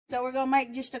So we're going to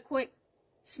make just a quick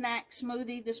snack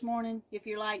smoothie this morning. If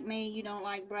you're like me, you don't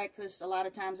like breakfast. A lot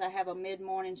of times I have a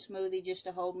mid-morning smoothie just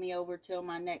to hold me over till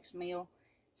my next meal.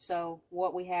 So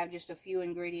what we have, just a few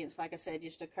ingredients, like I said,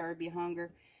 just to curb your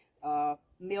hunger.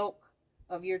 Milk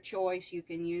of your choice. You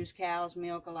can use cow's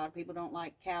milk. A lot of people don't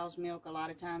like cow's milk. A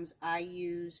lot of times I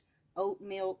use oat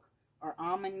milk or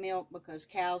almond milk, because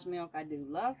cow's milk, I do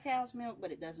love cow's milk,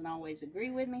 but it doesn't always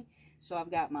agree with me. So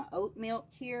I've got my oat milk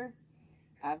here.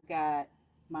 I've got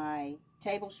my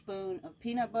tablespoon of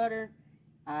peanut butter.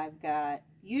 I've got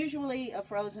usually a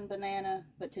frozen banana,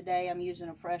 but today I'm using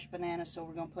a fresh banana, so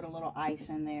we're going to put a little ice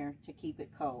in there to keep it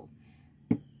cold.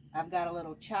 I've got a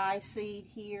little chia seed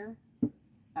here.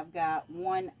 I've got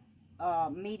one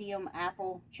medium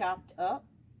apple chopped up,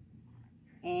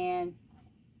 and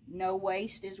no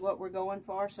waste is what we're going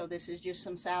for. So this is just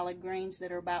some salad greens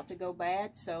that are about to go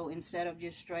bad. So instead of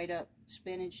just straight up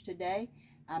spinach today,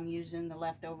 I'm using the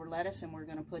leftover lettuce, and we're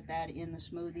going to put that in the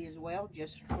smoothie as well,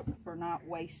 just for not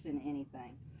wasting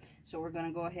anything. So we're going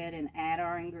to go ahead and add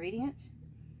our ingredients.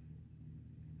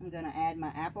 I'm going to add my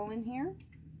apple in here.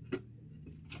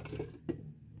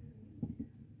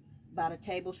 About a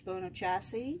tablespoon of chia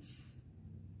seeds.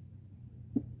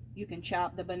 You can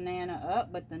chop the banana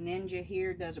up, but the Ninja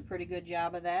here does a pretty good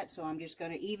job of that. So I'm just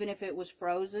going to, even if it was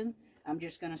frozen, I'm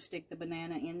just going to stick the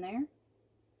banana in there.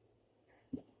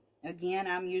 Again,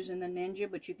 I'm using the Ninja,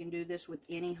 but you can do this with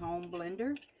any home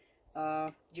blender.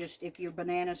 Just if your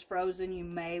banana's frozen, you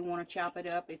may want to chop it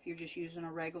up if you're just using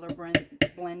a regular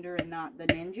blender and not the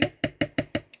Ninja.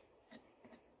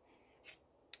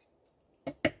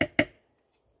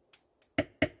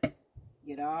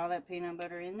 Get all that peanut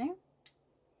butter in there.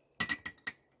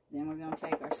 Then we're going to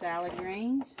take our salad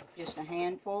greens, just a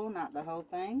handful, not the whole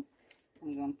thing.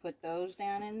 We're going to put those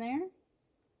down in there.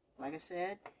 Like I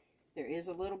said, there is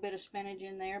a little bit of spinach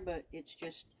in there, but it's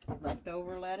just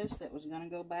leftover lettuce that was going to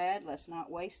go bad. Let's not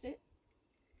waste it.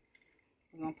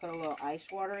 We're going to put a little ice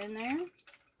water in there.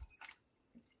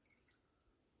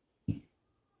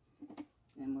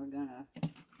 Then we're going to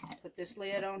put this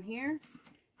lid on here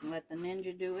and let the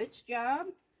Ninja do its job.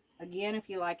 Again, if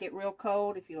you like it real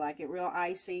cold, if you like it real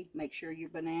icy, make sure your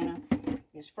banana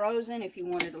is frozen. If you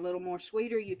want it a little more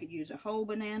sweeter, you could use a whole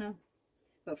banana.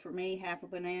 But for me, half a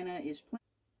banana is plenty.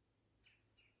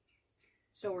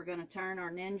 So we're going to turn our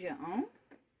Ninja on.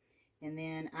 And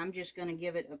then I'm just going to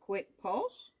give it a quick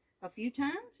pulse a few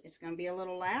times. It's going to be a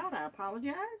little loud. I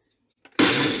apologize.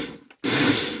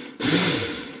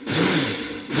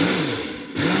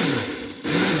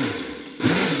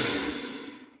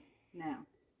 Now,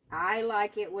 I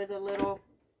like it with a little,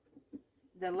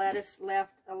 the lettuce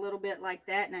left a little bit like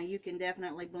that. Now you can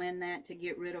definitely blend that to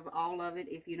get rid of all of it.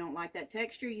 If you don't like that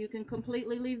texture, you can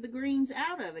completely leave the greens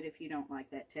out of it if you don't like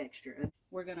that texture.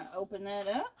 We're going to open that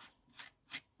up.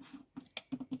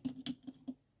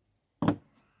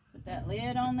 Put that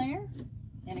lid on there.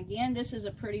 And again, this is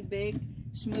a pretty big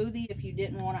smoothie if you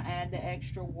didn't want to add the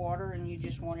extra water and you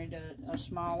just wanted a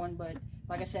small one. But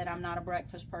like I said, I'm not a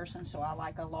breakfast person, so I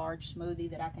like a large smoothie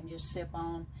that I can just sip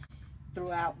on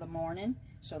throughout the morning.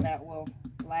 So that will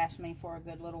last me for a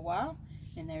good little while.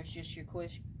 And there's just your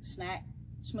quick snack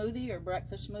smoothie or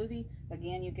breakfast smoothie.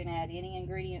 Again, you can add any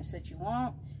ingredients that you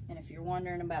want. And if you're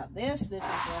wondering about this is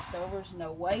leftovers,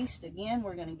 no waste. Again,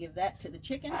 we're going to give that to the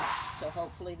chickens. So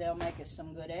hopefully they'll make us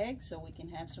some good eggs so we can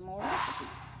have some more recipes.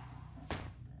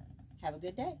 Have a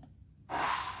good day.